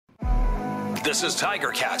This is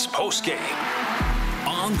Tiger Cats postgame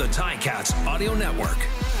on the Ticats Audio Network.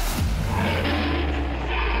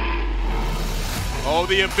 Oh,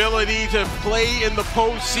 the ability to play in the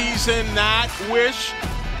postseason, that wish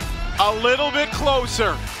a little bit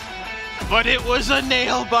closer. But it was a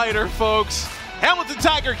nail-biter, folks. Hamilton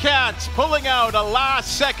Tiger Cats pulling out a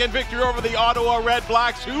last-second victory over the Ottawa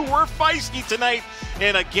Redblacks, who were feisty tonight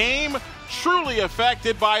in a game truly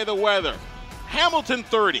affected by the weather. Hamilton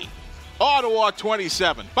 30, Ottawa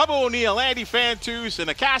 27. Bubba O'Neill, Andy Fantuz, and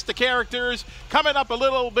a cast of characters coming up a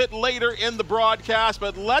little bit later in the broadcast.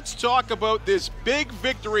 But let's talk about this big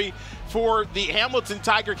victory for the Hamilton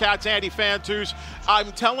Tiger Cats, Andy Fantuz.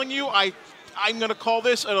 I'm telling you, I'm going to call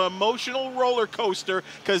this an emotional roller coaster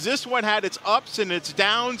because this one had its ups and its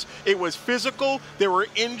downs. It was physical. There were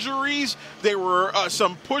injuries. There were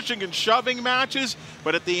some pushing and shoving matches.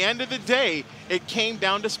 But at the end of the day, it came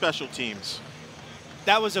down to special teams.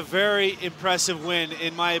 That was a very impressive win,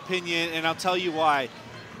 in my opinion, and I'll tell you why.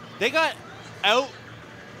 They got the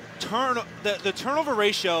turnover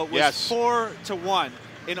ratio was 4-1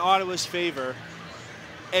 in Ottawa's favor,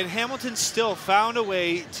 and Hamilton still found a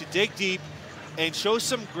way to dig deep and show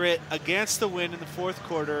some grit against the wind in the fourth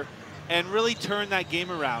quarter and really turn that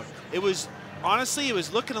game around. It was, honestly, it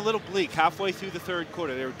was looking a little bleak halfway through the third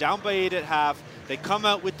quarter. They were down by 8 at half. They come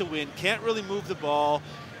out with the win, can't really move the ball,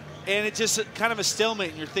 and it's just kind of a stalemate,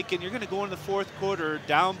 and you're thinking you're going to go into the fourth quarter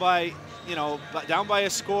down by a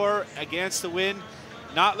score against the wind,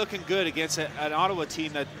 not looking good against an Ottawa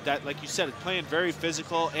team that, like you said, is playing very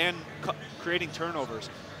physical and creating turnovers.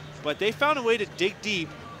 But they found a way to dig deep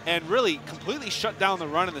and really completely shut down the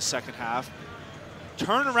run in the second half,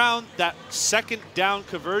 turn around that second down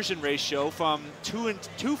conversion ratio from 2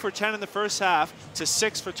 for 10 in the first half to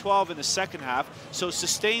 6 for 12 in the second half, so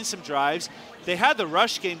sustain some drives. They had the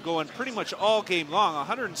rush game going pretty much all game long,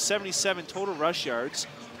 177 total rush yards,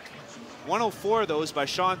 104 of those by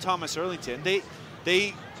Sean Thomas Erlington.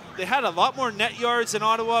 They had a lot more net yards than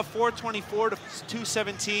Ottawa, 424 to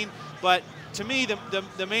 217, but to me,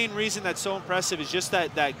 the main reason that's so impressive is just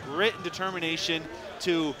that grit and determination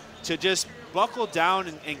to just buckle down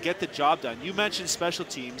and get the job done. You mentioned special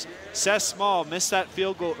teams. Seth Small missed that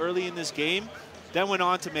field goal early in this game, then went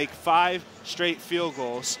on to make 5 straight field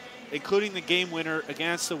goals, including the game winner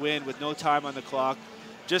against the wind with no time on the clock.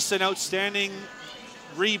 Just an outstanding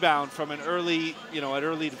rebound from an early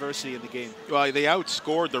adversity in the game. Well, they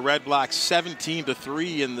outscored the Redblacks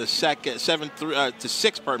 17-3 in the second,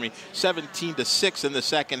 17-6 in the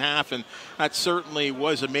second half, and that certainly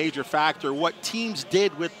was a major factor. What teams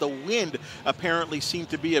did with the wind apparently seemed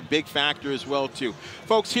to be a big factor as well, too.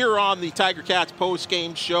 Folks, here on the Tiger Cats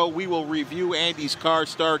post-game show, we will review Andy's Car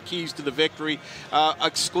Star keys to the victory,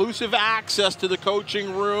 exclusive access to the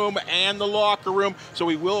coaching room and the locker room, so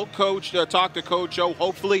we will talk to Coach O.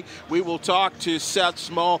 Hopefully, we will talk to Seth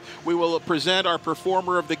Small. We will present our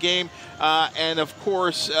performer of the game. And, of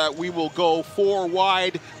course, we will go 4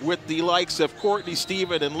 wide with the likes of Courtney,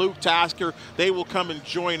 Steven, and Luke Tasker. They will come and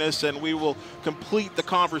join us, and we will complete the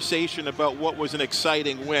conversation about what was an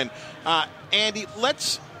exciting win. Andy,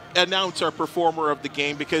 let's announce our performer of the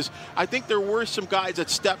game, because I think there were some guys that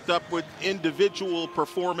stepped up with individual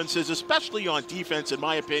performances, especially on defense, in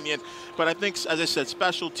my opinion. But I think, as I said,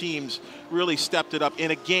 special teams really stepped it up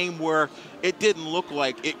in a game where it didn't look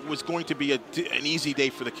like it was going to be an easy day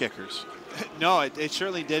for the kickers. No, it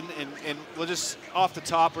certainly didn't. And we'll just, off the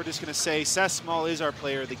top, we're just going to say Seth Small is our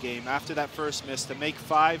player of the game. After that first miss, to make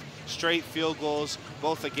 5 straight field goals,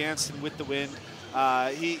 both against and with the wind.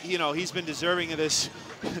 He's been deserving of this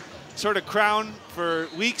sort of crown for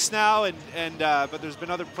weeks now, but there's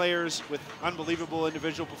been other players with unbelievable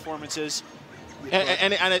individual performances.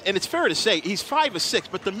 And it's fair to say he's 5 of 6,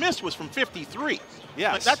 but the miss was from 53.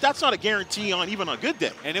 Yes, that's not a guarantee on even a good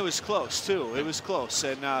day. And it was close too. It was close,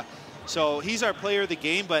 and so he's our player of the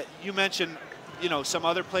game. But you mentioned, some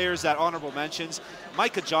other players that honorable mentions.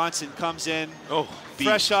 Micah Johnson comes in,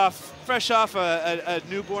 fresh off a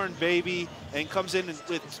newborn baby, and comes in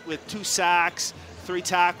with 2 sacks, 3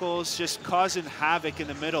 tackles, just causing havoc in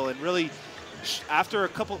the middle. And really, after a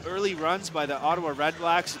couple early runs by the Ottawa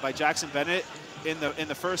Redblacks, by Jackson Bennett in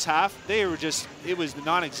the first half, it was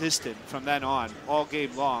non-existent from then on all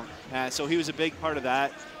game long. So he was a big part of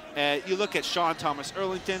that. You look at Sean Thomas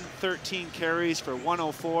Erlington, 13 carries for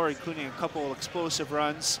 104, including a couple explosive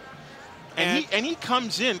runs. And he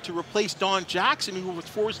comes in to replace Don Jackson, who was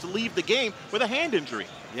forced to leave the game with a hand injury.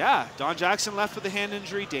 Yeah, Don Jackson left with a hand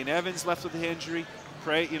injury. Dane Evans left with a hand injury.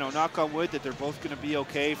 Pray, knock on wood that they're both going to be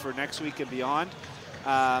okay for next week and beyond.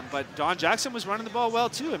 But Don Jackson was running the ball well,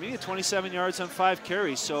 too. I mean, he had 27 yards on 5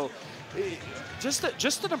 carries. So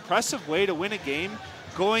just an impressive way to win a game,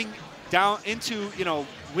 going down into,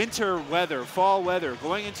 winter weather, fall weather,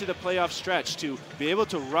 going into the playoff stretch, to be able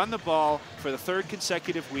to run the ball for the third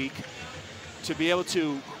consecutive week, to be able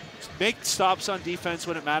to make stops on defense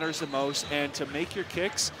when it matters the most, and to make your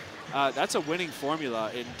kicks. That's a winning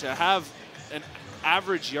formula. And to have an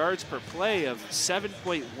average yards per play of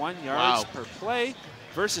 7.1 yards per play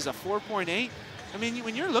versus a 4.8. I mean,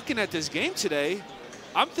 when you're looking at this game today,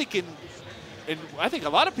 I'm thinking, and I think a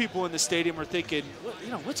lot of people in the stadium are thinking,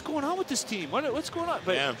 what's going on with this team? What's going on?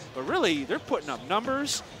 But really, they're putting up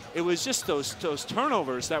numbers. It was just those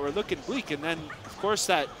turnovers that were looking bleak. And then, of course,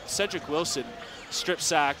 that Cedric Wilson strip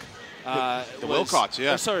sack. The Wilcox,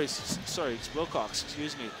 yeah. Sorry, it's Wilcox,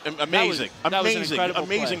 excuse me. Amazing. That was an incredible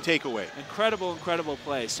takeaway. Incredible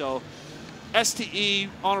play. So, STE,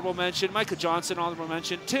 honorable mention. Micah Johnson, honorable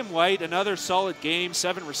mention. Tim White, another solid game,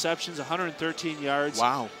 7 receptions, 113 yards.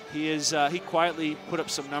 Wow. He quietly put up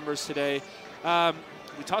some numbers today.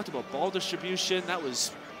 We talked about ball distribution. That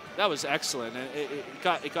was excellent.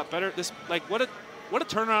 It got better. What a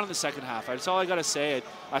turnaround in the second half. That's all I got to say.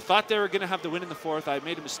 I thought they were going to have the win in the fourth. I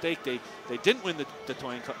made a mistake. They didn't win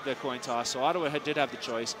the coin toss, so Ottawa did have the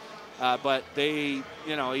choice. But they,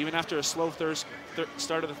 even after a slow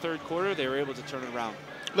start of the third quarter, they were able to turn it around.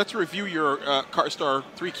 Let's review your CarStar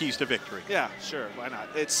 3 keys to victory. Yeah, sure. Why not?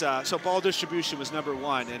 It's so ball distribution was number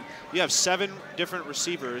one, and you have 7 different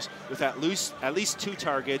receivers with at least 2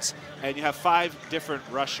 targets, and you have 5 different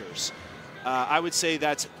rushers. I would say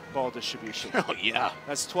that's ball distribution. Oh, yeah.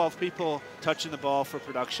 That's 12 people touching the ball for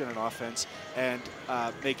production and offense and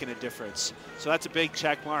making a difference. So that's a big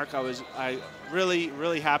check mark. I really,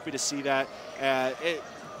 really happy to see that. That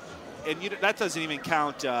doesn't even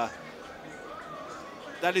count. That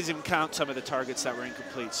doesn't even count some of the targets that were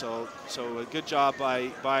incomplete. So a good job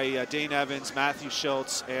by Dane Evans, Matthew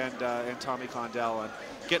Schultz, and Tommy Condell on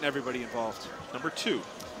getting everybody involved. Number 2.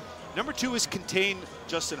 Number 2 is contain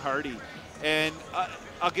Justin Hardy. And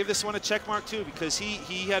I'll give this one a check mark too, because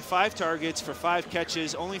he had 5 targets for 5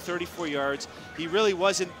 catches, only 34 yards. He really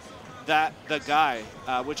wasn't the guy,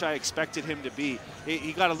 which I expected him to be.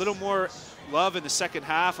 He got a little more love in the second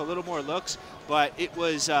half, a little more looks, but it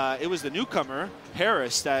was the newcomer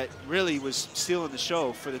Harris that really was stealing the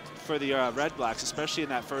show for the Redblacks, especially in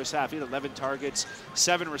that first half. He had 11 targets,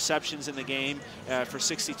 7 receptions in the game for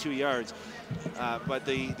 62 yards. But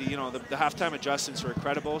the halftime adjustments were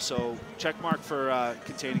incredible, so check mark for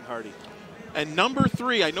containing Hardy. And number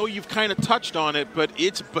 3, I know you've kind of touched on it, but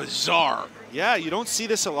it's bizarre. Yeah, you don't see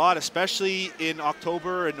this a lot, especially in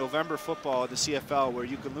October and November football at the CFL, where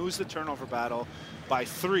you can lose the turnover battle by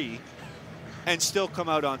 3 and still come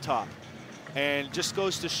out on top. And just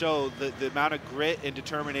goes to show the amount of grit and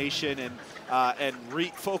determination and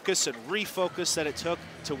refocus that it took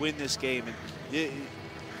to win this game. And you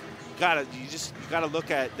gotta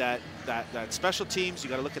look at that special teams. You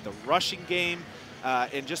gotta look at the rushing game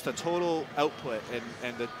and just the total output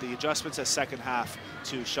and the adjustments at second half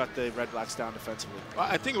to shut the Redblacks down defensively.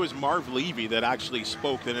 I think it was Marv Levy that actually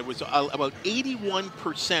spoke, and it was about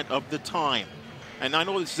 81% of the time. And I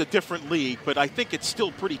know this is a different league, but I think it's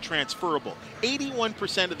still pretty transferable.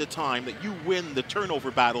 81% of the time that you win the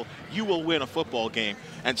turnover battle, you will win a football game.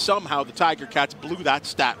 And somehow the Tiger Cats blew that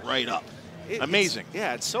stat right up. Amazing.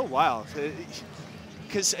 It's so wild.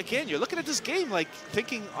 Because, again, you're looking at this game like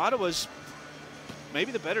thinking Ottawa's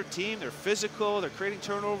maybe the better team. They're physical. They're creating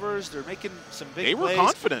turnovers. They're making some big plays. They were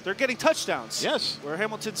confident. They're getting touchdowns. Yes. Where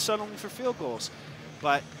Hamilton's settling for field goals.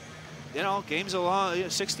 But, game's a long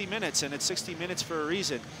 60 minutes, and it's 60 minutes for a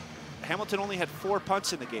reason. Hamilton only had 4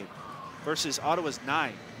 punts in the game versus Ottawa's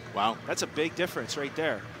 9. Wow. That's a big difference right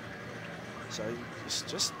there. So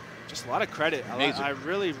just a lot of credit. I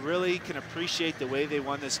really, really can appreciate the way they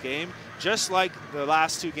won this game. Just like the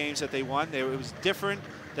last 2 games that they won, it was different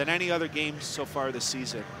than any other game so far this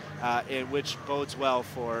season, in which bodes well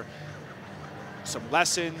for some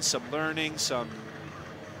lessons, some learning, some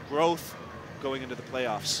growth going into the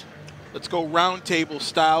playoffs. Let's go roundtable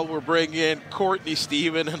style. We're bringing in Courtney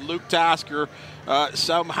Stephen, and Luke Tasker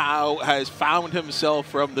somehow has found himself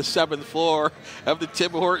from the 7th floor of the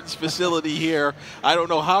Tim Hortons facility here. I don't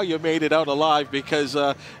know how you made it out alive, because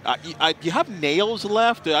you have nails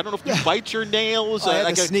left. I don't know if you bite your nails. I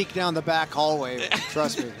had to sneak down the back hallway.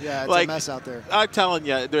 Trust me. Yeah, it's a mess out there. I'm telling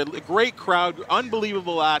you, they're a great crowd,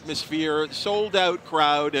 unbelievable atmosphere, sold-out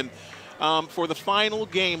crowd. And for the final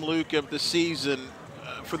game, Luke, of the season,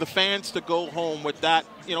 for the fans to go home with that,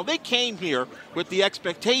 they came here with the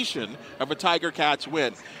expectation of a Tiger Cats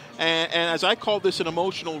win. And as I call this an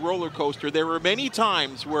emotional roller coaster, there were many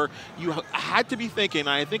times where you had to be thinking,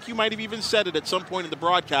 I think you might have even said it at some point in the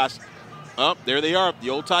broadcast, Oh, there they are. The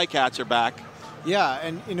old Ticats are back. Yeah,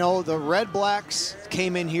 and, you know, the Redblacks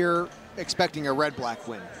came in here expecting a Redblack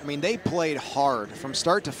win. I mean, they played hard from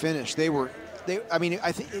start to finish.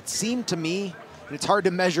 I think it seemed to me, and it's hard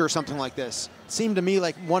to measure something like this, it seemed to me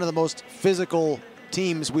like one of the most physical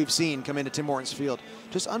teams we've seen come into Tim Hortons Field.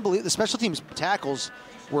 Just unbelievable. The special teams tackles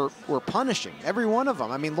were punishing, every one of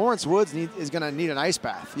them. I mean, Lawrence Woods is going to need an ice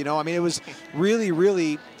bath. You know, I mean, it was really,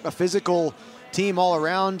 really a physical team all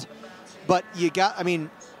around. But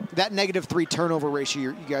that -3 turnover ratio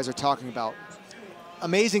you guys are talking about,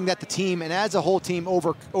 amazing that the team, and as a whole team,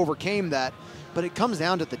 overcame that. But it comes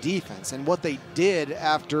down to the defense and what they did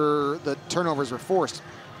after the turnovers were forced.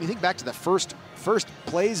 You think back to the first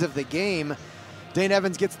plays of the game, Dane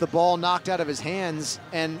Evans gets the ball knocked out of his hands,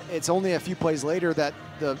 and it's only a few plays later that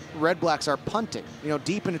the Redblacks are punting,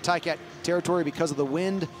 deep into Ticat territory because of the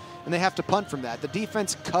wind, and they have to punt from that. The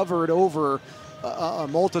defense covered over a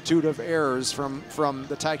multitude of errors from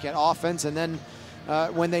the Ticat offense, and then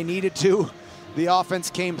when they needed to, the offense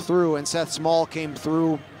came through, and Seth Small came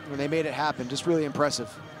through, and they made it happen. Just really impressive.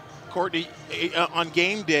 Courtney, on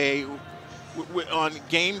game day,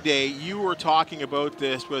 you were talking about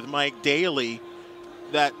this with Mike Daly,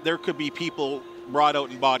 that there could be people brought out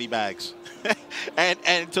in body bags.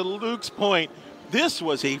 and to Luke's point, this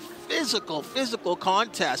was a physical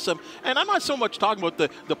contest. And I'm not so much talking about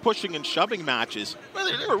the pushing and shoving matches.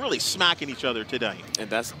 They were really smacking each other today. And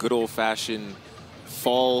that's good old-fashioned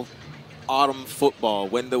fall, autumn football.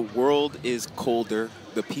 When the world is colder,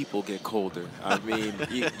 the people get colder. I mean,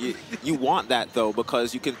 you want that, though,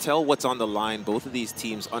 because you can tell what's on the line. Both of these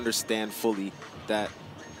teams understand fully that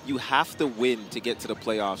you have to win to get to the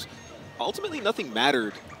playoffs. Ultimately, nothing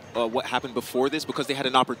mattered what happened before this because they had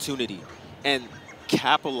an opportunity. And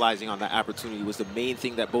capitalizing on that opportunity was the main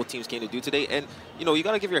thing that both teams came to do today. And, you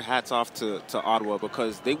got to give your hats off to Ottawa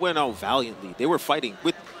because they went out valiantly. They were fighting.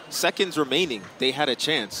 With seconds remaining, they had a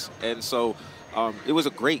chance. And so it was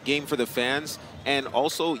a great game for the fans. And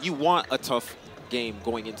also, you want a tough game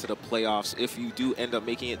going into the playoffs if you do end up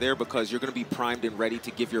making it there because you're going to be primed and ready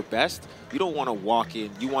to give your best. You don't want to walk in.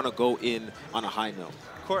 You want to go in on a high note.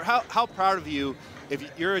 Court, how proud of you, if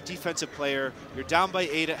you're a defensive player, you're down by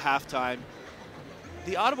 8 at halftime.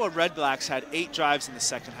 The Ottawa Redblacks had 8 drives in the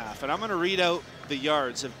second half, and I'm going to read out the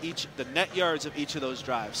net yards of each of those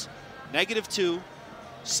drives. -2,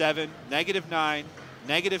 7, -9,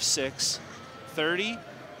 -6, 30,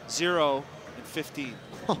 0, and 15.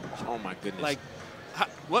 Oh my goodness. Like,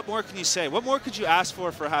 what more can you say? What more could you ask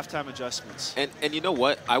for halftime adjustments? And you know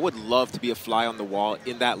what? I would love to be a fly on the wall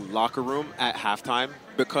in that locker room at halftime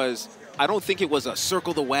because I don't think it was a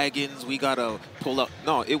circle the wagons, we got to pull up.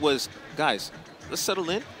 No, it was, guys, let's settle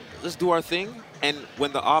in. Let's do our thing. And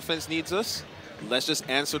when the offense needs us, let's just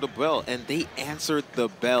answer the bell. And they answered the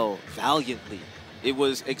bell valiantly. It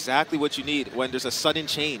was exactly what you need when there's a sudden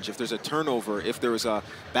change, if there's a turnover, if there's a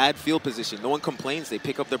bad field position. No one complains. They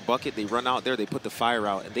pick up their bucket, they run out there, they put the fire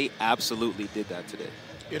out, and they absolutely did that today.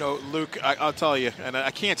 Luke, I'll tell you, and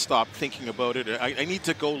I can't stop thinking about it. I need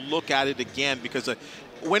to go look at it again because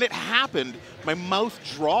when it happened, my mouth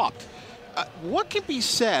dropped. What can be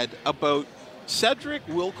said about Cedric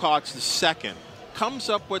Wilcox II comes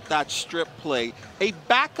up with that strip play, a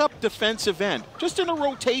backup defensive end, just in a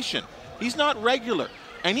rotation. He's not regular.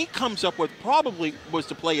 And he comes up with probably was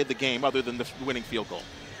the play of the game other than the winning field goal.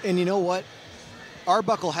 And you know what?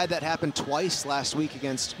 Arbuckle had that happen twice last week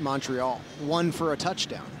against Montreal. One for a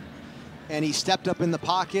touchdown. And he stepped up in the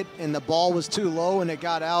pocket, and the ball was too low, and it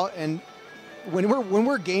got out. And when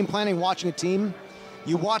we're game planning, watching a team,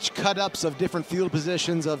 you watch cut-ups of different field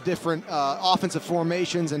positions, of different offensive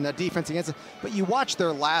formations and the defense against it. But you watch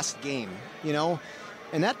their last game,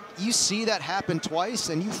 And that you see that happen twice,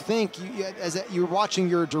 and you think as you're watching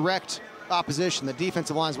your direct opposition, the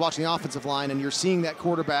defensive line is watching the offensive line, and you're seeing that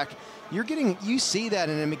quarterback. You see that,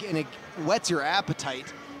 and it whets your appetite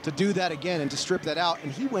to do that again and to strip that out.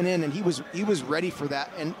 And he went in, and he was ready for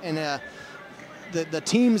that. And the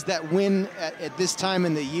teams that win at this time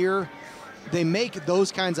in the year, they make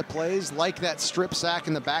those kinds of plays, like that strip sack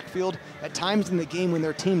in the backfield, at times in the game when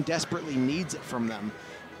their team desperately needs it from them.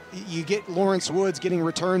 You get Lawrence Woods getting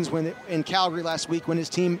returns in Calgary last week when his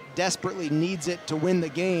team desperately needs it to win the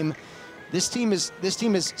game. This team is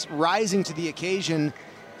rising to the occasion,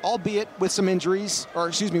 albeit with some injuries,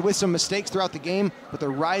 with some mistakes throughout the game, but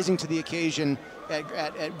they're rising to the occasion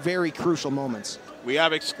at very crucial moments. We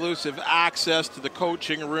have exclusive access to the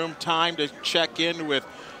coaching room. Time to check in with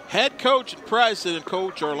head coach and president,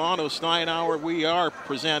 Coach Orlando Steinauer. We are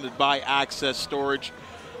presented by Access Storage.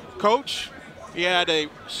 Coach, you had a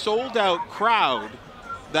sold-out crowd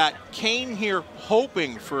that came here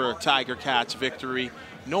hoping for a Tiger Cats victory,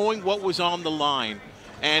 knowing what was on the line.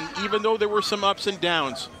 And even though there were some ups and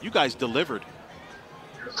downs, you guys delivered.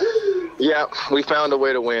 Yeah, we found a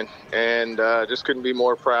way to win, and just couldn't be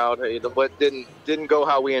more proud. But didn't go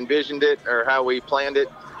how we envisioned it or how we planned it,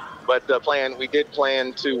 but we did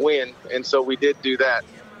plan to win, and so we did do that.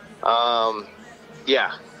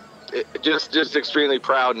 Just extremely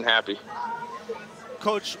proud and happy.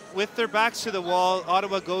 Coach, with their backs to the wall,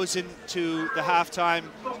 Ottawa goes into the halftime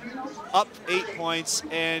up 8 points,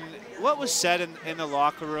 and what was said in the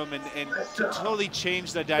locker room and totally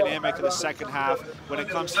changed the dynamic of the second half when it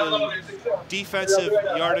comes to defensive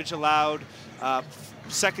yardage allowed,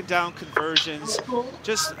 second down conversions.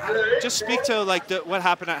 Just speak to what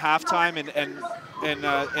happened at halftime and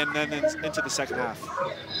then into the second half.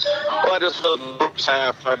 Well, I just felt the first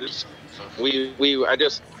half. I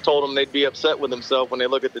just told them they'd be upset with themselves when they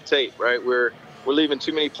look at the tape. Right, we're leaving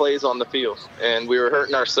too many plays on the field, and we were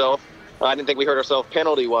hurting ourselves. I didn't think we hurt ourselves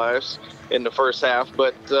penalty-wise in the first half,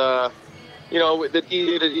 but, we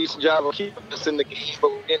did a decent job of keeping us in the game,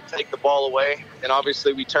 but we didn't take the ball away, and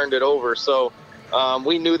obviously we turned it over. So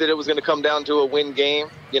we knew that it was going to come down to a win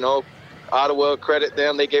game. Ottawa, credit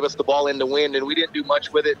them. They gave us the ball in to win, and we didn't do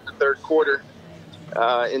much with it in the third quarter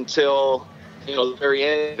until, the very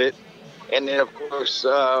end of it. And then, of course,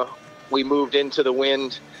 we moved into the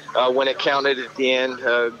wind when it counted at the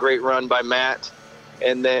end. Great run by Matt.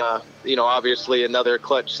 And then, obviously another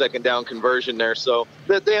clutch second down conversion there. So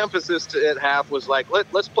the emphasis at half was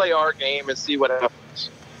let's play our game and see what happens.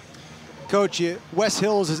 Coach, Wes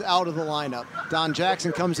Hills is out of the lineup. Don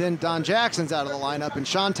Jackson comes in. Don Jackson's out of the lineup. And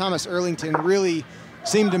Sean Thomas Erlington really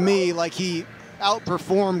seemed to me like he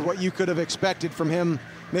outperformed what you could have expected from him.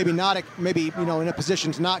 Maybe in a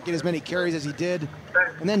position to not get as many carries as he did.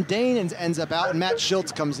 And then Dane ends up out and Matt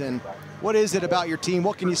Schultz comes in. What is it about your team?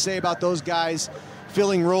 What can you say about those guys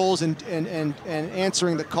filling roles and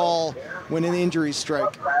answering the call when the injuries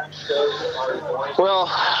strike? Well,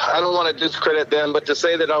 I don't want to discredit them, but to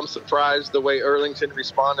say that I'm surprised the way Erlington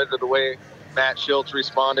responded or the way Matt Schultz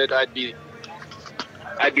responded, I'd be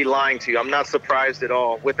lying to you. I'm not surprised at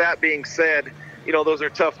all. With that being said, those are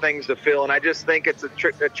tough things to fill, and I just think it's a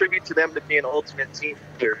tribute to them to being ultimate team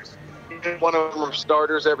players. One of them are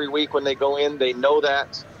starters every week when they go in. They know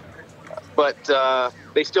that. But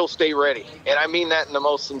they still stay ready. And I mean that in the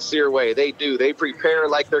most sincere way. They do. They prepare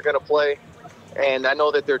like they're going to play. And I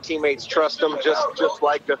know that their teammates trust them just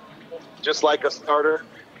like a starter.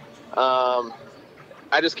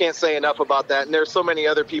 I just can't say enough about that. And there's so many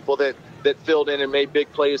other people that filled in and made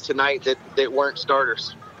big plays tonight that weren't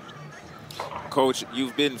starters. Coach,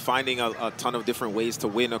 you've been finding a ton of different ways to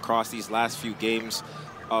win across these last few games.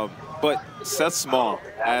 But Seth Small,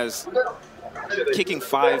 as kicking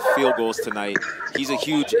 5 field goals tonight, he's a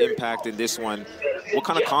huge impact in this one. What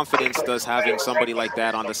kind of confidence does having somebody like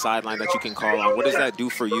that on the sideline that you can call on? What does that do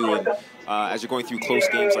for you and as you're going through close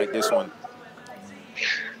games like this one?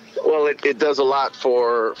 Well, it does a lot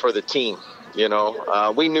for the team.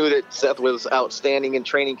 We knew that Seth was outstanding in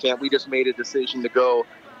training camp. We just made a decision to go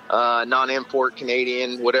non-import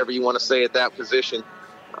Canadian, whatever you want to say at that position,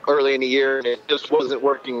 early in the year, and it just wasn't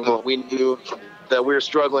working well. We knew that we were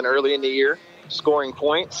struggling early in the year, scoring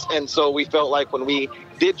points, and so we felt like when we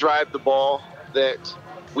did drive the ball that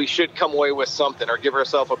we should come away with something or give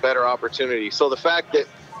ourselves a better opportunity. So the fact that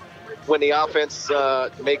when the offense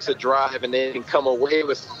makes a drive and they can come away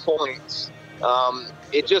with points,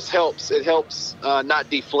 it just helps. It helps not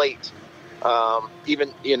deflate.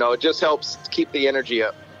 It just helps keep the energy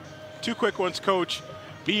up. 2 quick ones, Coach.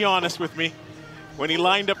 Be honest with me. When he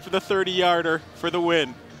lined up for the 30-yarder for the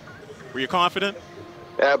win, were you confident?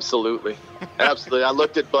 Absolutely. Absolutely. I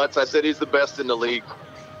looked at Butts. I said he's the best in the league.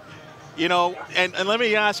 And let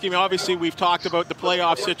me ask you, obviously we've talked about the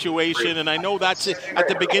playoff situation, and I know that's at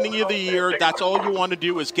the beginning of the year, that's all you want to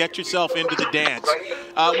do is get yourself into the dance.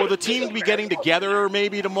 Will the team be getting together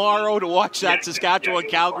maybe tomorrow to watch that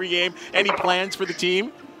Saskatchewan-Calgary game? Any plans for the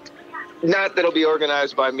team? Not that it'll be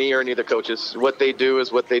organized by me or any of the coaches. What they do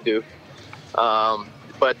is what they do.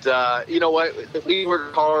 But you know what? We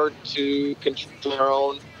work hard to control our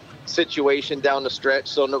own situation down the stretch.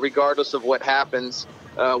 So regardless of what happens,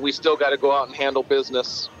 we still got to go out and handle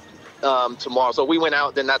business tomorrow. So we went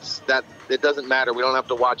out, then it doesn't matter. We don't have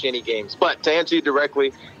to watch any games. But to answer you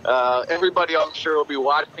directly, everybody I'm sure will be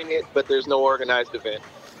watching it, but there's no organized event.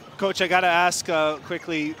 Coach, I got to ask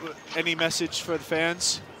quickly, any message for the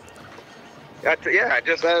fans? I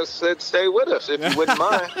just said stay with us if you wouldn't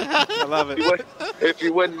mind. I love it. If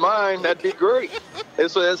you wouldn't mind, that'd be great.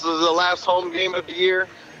 This is the last home game of the year.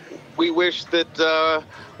 we wish that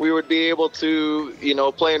we would be able to,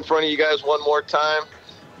 play in front of you guys one more time.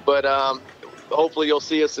 But hopefully you'll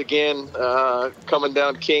see us again coming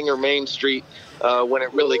down King or Main Street when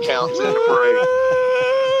it really counts in the parade.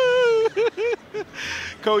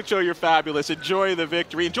 Coach O, you're fabulous. Enjoy the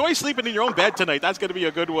victory. Enjoy sleeping in your own bed tonight. That's going to be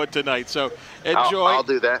a good one tonight. So enjoy. I'll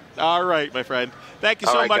do that. All right, my friend. Thank you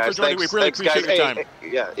so much for joining. Thanks, we really appreciate your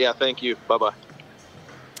time. Yeah, thank you. Bye-bye.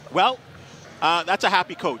 Well, that's a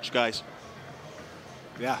happy coach, guys.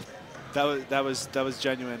 Yeah, that was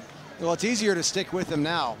genuine. Well, it's easier to stick with them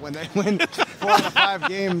now when they win 4 out of 5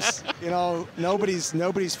 games.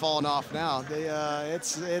 Nobody's fallen off now.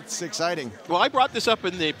 It's exciting. Well, I brought this up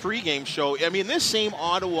in the pregame show. I mean, this same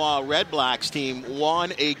Ottawa Redblacks team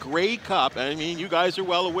won a Grey Cup. I mean, you guys are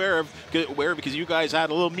well aware because you guys had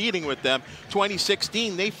a little meeting with them.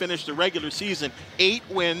 2016, they finished the regular season 8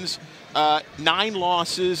 wins. 9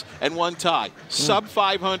 losses and 1 tie. Sub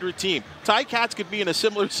 500 team. Ticats could be in a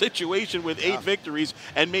similar situation with 8 victories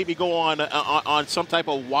and maybe go on some type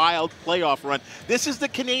of wild playoff run. This is the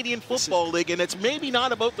Canadian Football League, and it's maybe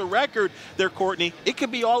not about the record there, Courtney. It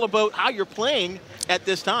could be all about how you're playing at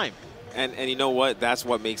this time. And you know what? That's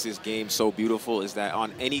what makes this game so beautiful, is that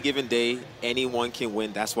on any given day, anyone can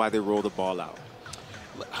win. That's why they roll the ball out.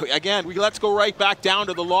 Again, let's go right back down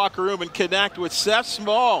to the locker room and connect with Seth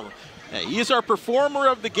Small. He's our performer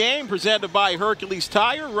of the game, presented by Hercules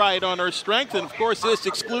Tire, right on our strength. And, of course, this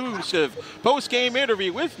exclusive post-game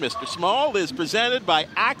interview with Mr. Small is presented by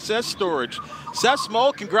Access Storage. Seth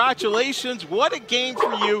Small, congratulations. What a game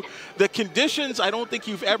for you. The conditions, I don't think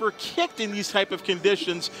you've ever kicked in these type of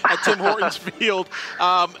conditions at Tim Hortons Field.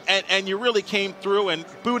 And you really came through and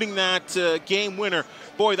booting that game winner.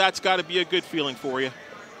 Boy, that's got to be a good feeling for you.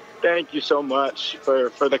 Thank you so much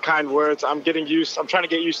for the kind words. I'm trying to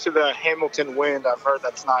get used to the Hamilton wind. I've heard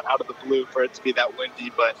that's not out of the blue for it to be that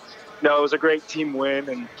windy, but no, it was a great team win,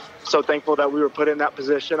 and so thankful that we were put in that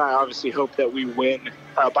position. I obviously hope that we win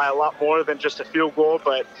by a lot more than just a field goal,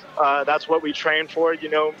 but that's what we trained for.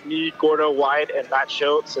 Me, Gordo, White, and Matt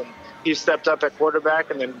Schultz, and he stepped up at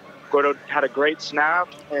quarterback, and then Gordo had a great snap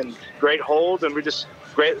and great hold, and we just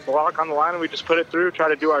great block on the line, and we just put it through, try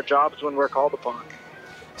to do our jobs when we're called upon.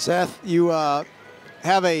 Seth, you have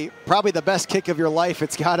probably the best kick of your life,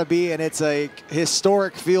 it's got to be, and it's a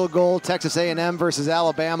historic field goal, Texas A&M versus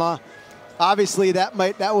Alabama. Obviously, that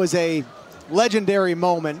was a legendary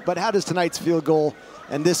moment, but how does tonight's field goal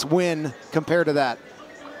and this win compare to that?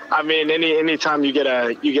 I mean, any time you get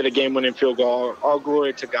a game-winning field goal, all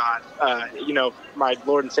glory to God. My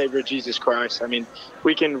Lord and Savior Jesus Christ. I mean,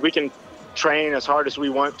 we can train as hard as we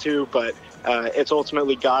want to, but it's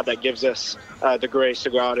ultimately God that gives us the grace to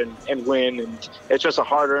go out and win, and it's just a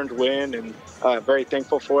hard-earned win, and very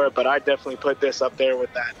thankful for it. But I definitely put this up there with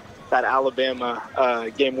that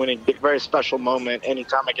Alabama game-winning, very special moment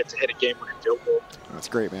anytime I get to hit a game-winning field goal. That's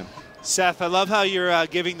great, man. Seth, I love how you're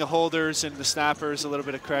giving the holders and the snappers a little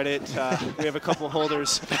bit of credit. We have a couple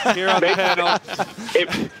holders here on the panel.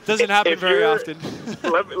 It doesn't happen very often.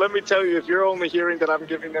 let me tell you, if you're only hearing that I'm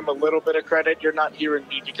giving them a little bit of credit, you're not hearing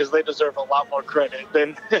me, because they deserve a lot more credit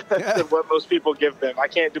than what most people give them. I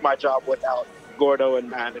can't do my job without Gordo and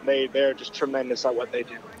Matt, and they're just tremendous at what they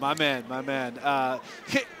do. My man.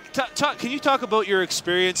 Can you talk about your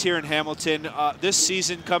experience here in Hamilton this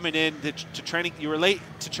season coming in to training? You were late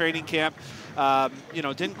to training camp,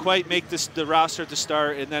 didn't quite make the roster at the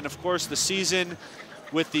start, and then of course the season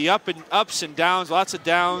with the ups and downs, lots of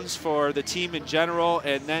downs for the team in general,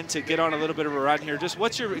 and then to get on a little bit of a run here. Just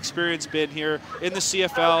what's your experience been here in the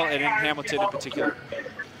CFL and in Hamilton in particular?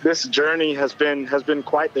 This journey has been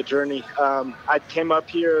quite the journey. I came up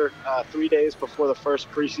here 3 days before the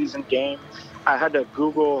first preseason game. I had to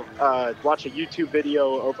watch a YouTube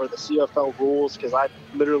video over the CFL rules, because I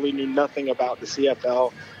literally knew nothing about the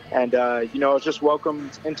CFL. And, I was just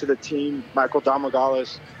welcomed into the team. Michael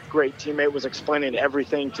Domagala's great teammate was explaining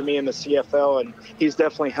everything to me in the CFL, and he's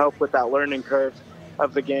definitely helped with that learning curve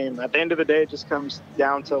of the game. At the end of the day, it just comes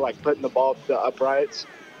down to putting the ball to the uprights.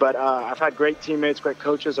 But I've had great teammates, great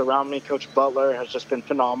coaches around me. Coach Butler has just been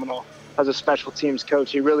phenomenal as a special teams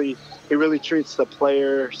coach. He really treats the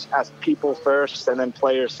players as people first and then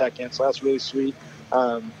players second. So that's really sweet.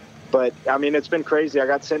 But I mean, it's been crazy. I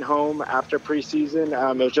got sent home after preseason.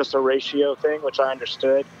 It was just a ratio thing, which I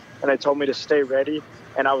understood. And they told me to stay ready.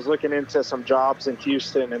 And I was looking into some jobs in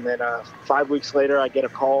Houston. And then 5 weeks later, I get a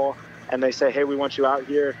call and they say, hey, we want you out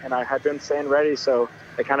here. And I had been staying ready. So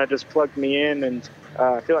they kind of just plugged me in. And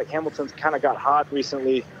I feel like Hamilton's kind of got hot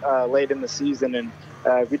recently late in the season. And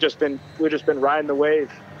we've just been riding the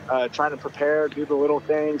wave, trying to prepare, do the little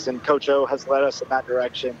things, and Coach O has led us in that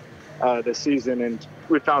direction. this season, and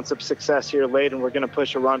we found some success here late, and we're going to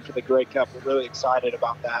push a run for the Grey Cup. We're really excited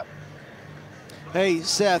about that. Hey,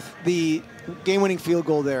 Seth, the game-winning field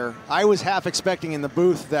goal there, I was half expecting in the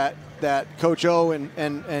booth that Coach O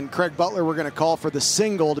and Craig Butler were going to call for the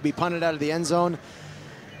single to be punted out of the end zone.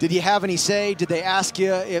 Did you have any say? Did they ask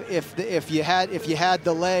you if you had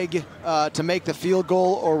the leg to make the field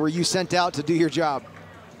goal, or were you sent out to do your job?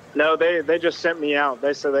 No, they just sent me out.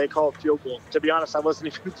 They said they called field goal. To be honest, I wasn't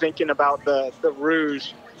even thinking about the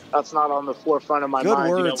rouge. That's not on the forefront of my Good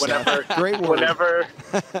mind. Words, great word.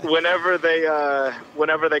 Whenever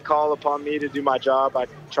they call upon me to do my job, I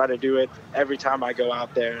try to do it every time I go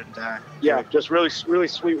out there. And just really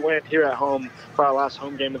sweet win here at home for our last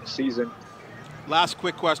home game of the season. Last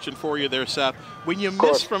quick question for you there, Seth. When you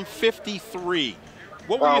missed from 53,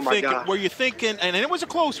 what were you thinking? God. Were you thinking, and it was a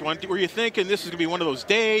close one, were you thinking this is going to be one of those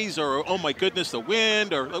days, or, oh, my goodness, the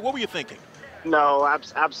wind, or what were you thinking? No,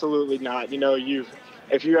 absolutely not.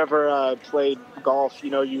 If you ever played golf,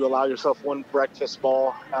 you allow yourself one breakfast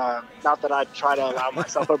ball. Not that I try to allow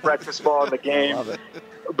myself a breakfast ball in the game. I love it.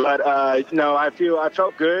 But, no, I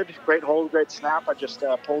felt good. Great hold, great snap. I just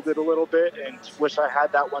pulled it a little bit and wish I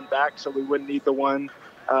had that one back so we wouldn't need the one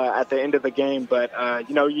at the end of the game. But,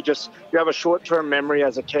 you have a short-term memory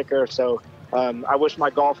as a kicker. So I wish my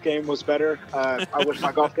golf game was better. I wish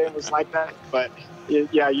my golf game was like that. But,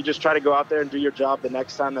 you just try to go out there and do your job the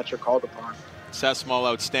next time that you're called upon. Seth Small,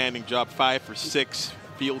 outstanding job, 5 for 6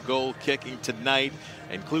 field goal kicking tonight,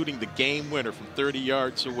 including the game winner from 30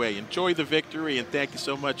 yards away. Enjoy the victory, and thank you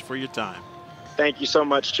so much for your time. Thank you so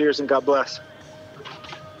much. Cheers, and God bless.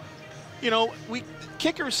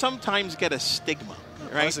 Kickers sometimes get a stigma,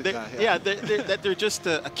 right? That they're just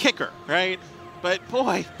a kicker, right? But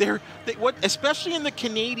boy, especially in the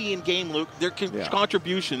Canadian game, Luke, their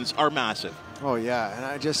contributions are massive. Oh yeah, and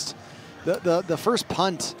I just the first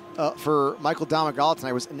punt for Michael Domagala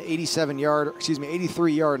tonight was an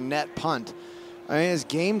 83-yard net punt. I mean, it's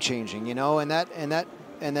game changing, and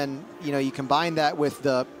then you combine that with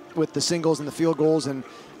the singles and the field goals, and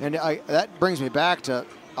that brings me back to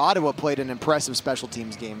Ottawa played an impressive special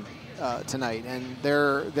teams game tonight, and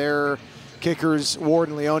their kickers Ward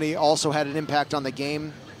and Leone also had an impact on the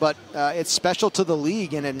game. But it's special to the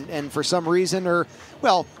league, and for some reason, a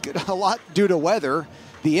lot due to weather,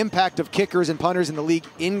 the impact of kickers and punters in the league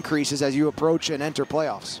increases as you approach and enter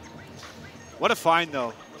playoffs. What a find,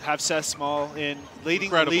 though. Have Seth Small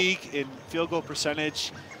leading the league in field goal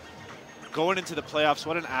percentage, going into the playoffs.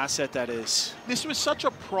 What an asset that is. This was such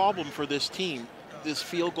a problem for this team, this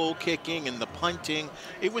field goal kicking and the punting.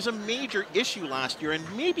 It was a major issue last year and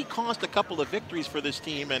maybe cost a couple of victories for this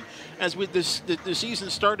team. And as the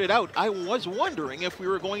season started out, I was wondering if we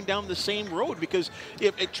were going down the same road, because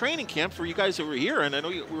at training camp, for you guys that were here, and I know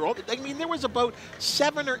we were all, there was about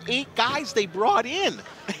 7 or 8 guys they brought in,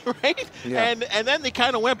 right? Yeah. And then they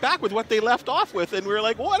kind of went back with what they left off with, and we were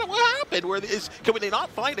like, what happened? Can they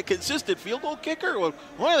not find a consistent field goal kicker?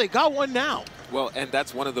 Well, they got one now. Well, and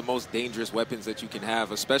that's one of the most dangerous weapons that you can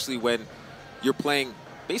have, especially when you're playing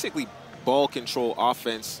basically ball control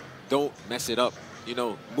offense. Don't mess it up.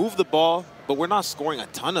 Move the ball, but we're not scoring a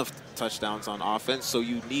ton of touchdowns on offense. So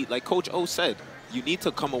you need, like Coach O said, you need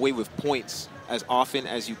to come away with points as often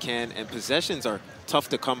as you can, and possessions are tough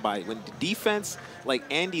to come by. When the defense, like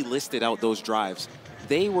Andy listed out those drives,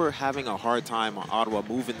 they were having a hard time on Ottawa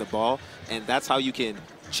moving the ball, and that's how you can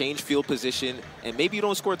change field position, and maybe you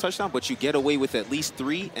don't score a touchdown, but you get away with at least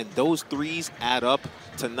 3, and those 3s add up.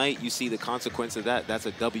 Tonight, you see the consequence of that. That's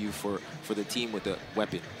a W for the team with the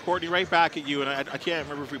weapon. Courtney, right back at you, and I can't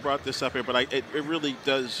remember if we brought this up here, but it really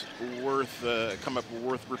does worth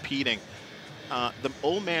repeating. The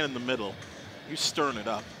old man in the middle, you're stirring it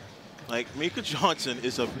up. Like, Mika Johnson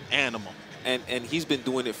is an animal. And he's been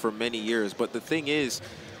doing it for many years, but the thing is,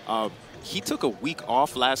 he took a week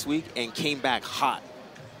off last week and came back hot.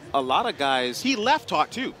 A lot of guys... He left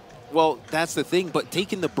hot, too. Well, that's the thing. But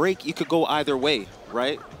taking the break, you could go either way,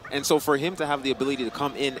 right? And so for him to have the ability to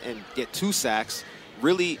come in and get 2 sacks,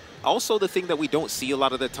 really... Also, the thing that we don't see a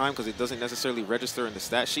lot of the time, because it doesn't necessarily register in the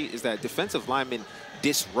stat sheet, is that defensive linemen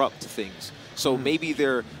disrupt things. So maybe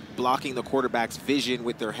they're blocking the quarterback's vision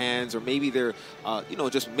with their hands, or maybe they're,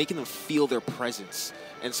 just making them feel their presence.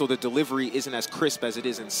 And so the delivery isn't as crisp as it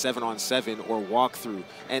is in 7-on-7 or walkthrough.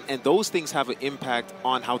 And those things have an impact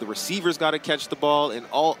on how the receivers got to catch the ball, and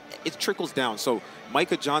it trickles down. So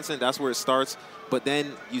Micah Johnson, that's where it starts. But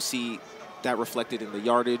then you see that reflected in the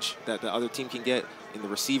yardage that the other team can get, in the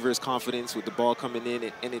receiver's confidence with the ball coming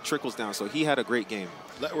in, and it trickles down. So he had a great game.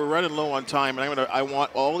 We're running low on time, and I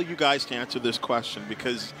want all of you guys to answer this question,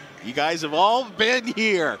 because you guys have all been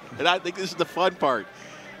here, and I think this is the fun part.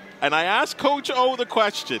 And I asked Coach O the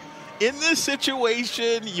question, in this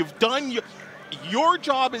situation, you've done your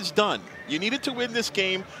job is done. You needed to win this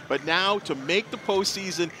game, but now to make the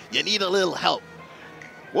postseason, you need a little help.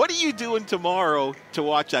 What are you doing tomorrow to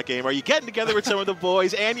watch that game? Are you getting together with some of the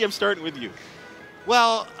boys? Andy, I'm starting with you.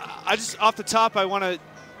 Well, I just off the top, I want to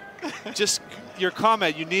just your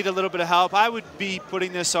comment. You need a little bit of help. I would be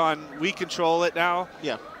putting this on. We control it now.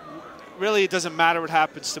 Yeah. Really, it doesn't matter what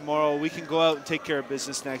happens tomorrow. We can go out and take care of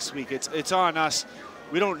business next week. It's on us.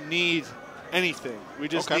 We don't need anything. We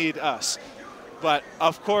just need us. But,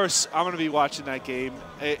 of course, I'm going to be watching that game.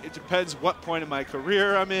 It depends what point in my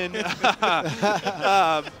career I'm in.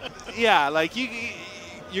 Yeah, like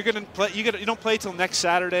you're going to play. You don't play till next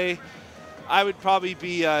Saturday. I would probably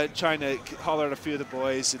be trying to holler at a few of the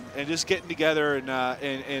boys and just getting together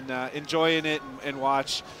and enjoying it and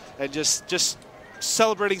watch and just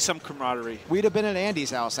celebrating some camaraderie. We'd have been at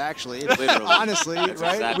Andy's house, actually. Literally. Honestly, That's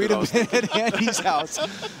right? exactly We'd have been at Andy's house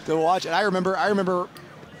to watch it. I remember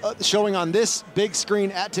showing on this big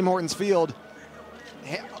screen at Tim Hortons Field,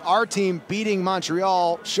 our team beating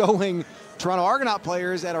Montreal, showing Toronto Argonaut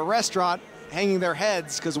players at a restaurant hanging their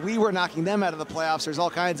heads because we were knocking them out of the playoffs. There's all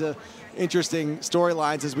kinds of interesting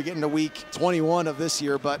storylines as we get into week 21 of this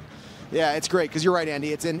year. But, yeah, it's great because you're right,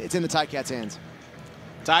 Andy. It's in the Ticats' hands.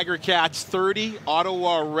 Tiger Cats 30,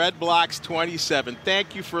 Ottawa Redblacks 27.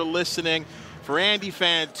 Thank you for listening. For Andy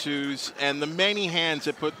Fantuz and the many hands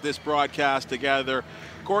that put this broadcast together,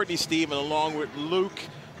 Courtney Stephen along with Luke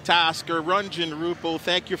Tasker, Runjan Rupel,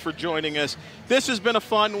 thank you for joining us. This has been a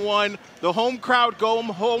fun one. The home crowd go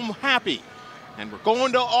home happy. And we're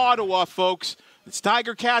going to Ottawa, folks. It's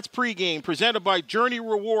Tiger Cats pregame presented by Journey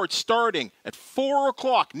Rewards starting at 4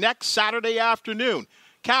 o'clock next Saturday afternoon.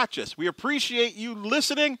 Catch us. We appreciate you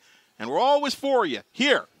listening, and we're always for you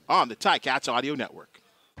here on the Ticats Audio Network.